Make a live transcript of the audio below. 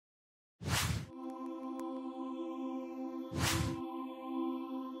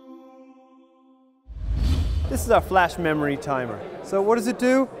This is our flash memory timer. So what does it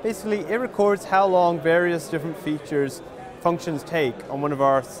do? Basically, it records how long various different features, functions take on one of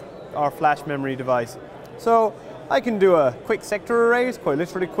our flash memory device. So I can do a quick sector array, it's quite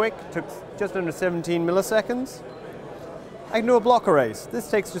literally quick, it took just under 17 milliseconds. I can do a block erase. This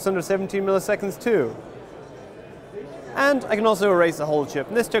takes just under 17 milliseconds too. And I can also erase the whole chip,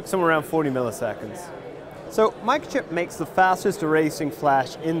 and this took somewhere around 40 milliseconds. So Microchip makes the fastest erasing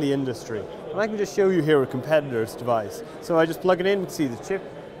flash in the industry. And I can just show you here a competitor's device. So I just plug it in, you can see the chip,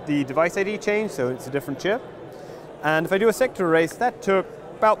 the device ID change, so it's a different chip. And if I do a sector erase, that took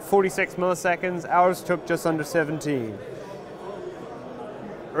about 46 milliseconds, ours took just under 17.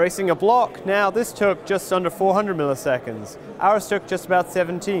 Erasing a block, now this took just under 400 milliseconds, ours took just about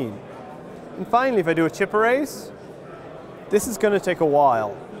 17. And finally, if I do a chip erase, this is going to take a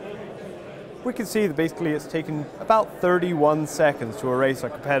while. We can see that basically it's taken about 31 seconds to erase our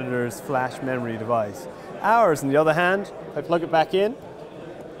competitor's flash memory device. Ours, on the other hand, if I plug it back in,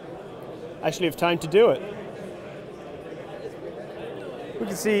 I actually have time to do it. We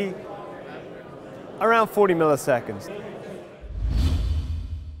can see around 40 milliseconds.